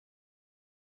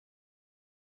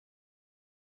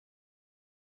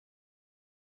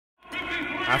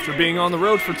After being on the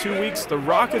road for 2 weeks, the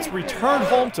Rockets returned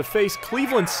home to face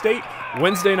Cleveland State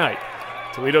Wednesday night.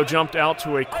 Toledo jumped out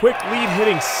to a quick lead,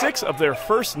 hitting 6 of their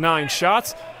first 9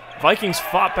 shots. Vikings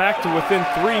fought back to within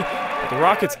 3, but the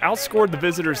Rockets outscored the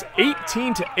visitors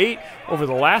 18-8 over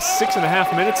the last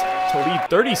 6.5 minutes to lead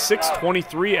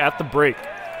 36-23 at the break.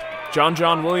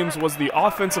 JonJon Williams was the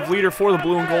offensive leader for the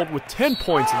Blue and Gold with 10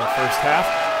 points in the first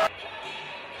half.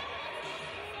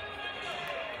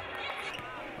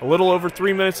 A little over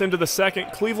 3 minutes into the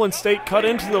second, Cleveland State cut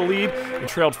into the lead and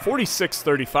trailed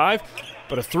 46-35,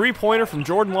 but a three-pointer from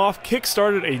Jordan Loft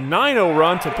kick-started a 9-0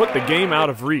 run to put the game out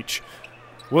of reach.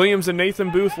 Williams and Nathan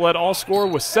Boothe led all score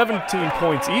with 17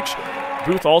 points each.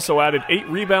 Boothe also added 8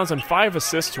 rebounds and 5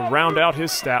 assists to round out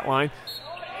his stat line.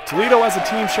 Toledo as a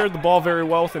team shared the ball very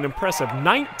well with an impressive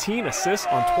 19 assists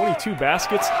on 22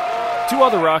 baskets. 2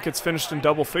 other Rockets finished in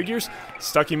double figures,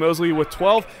 Stuckey Mosley with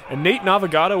 12 and Nate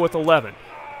Navigado with 11.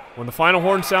 When the final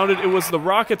horn sounded, it was the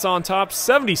Rockets on top,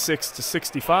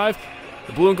 76-65.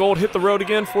 The Blue and Gold hit the road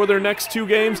again for their next 2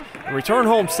 games and return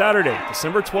home Saturday,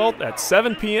 December 12th at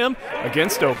 7 p.m.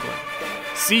 against Oakland.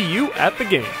 See you at the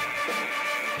game.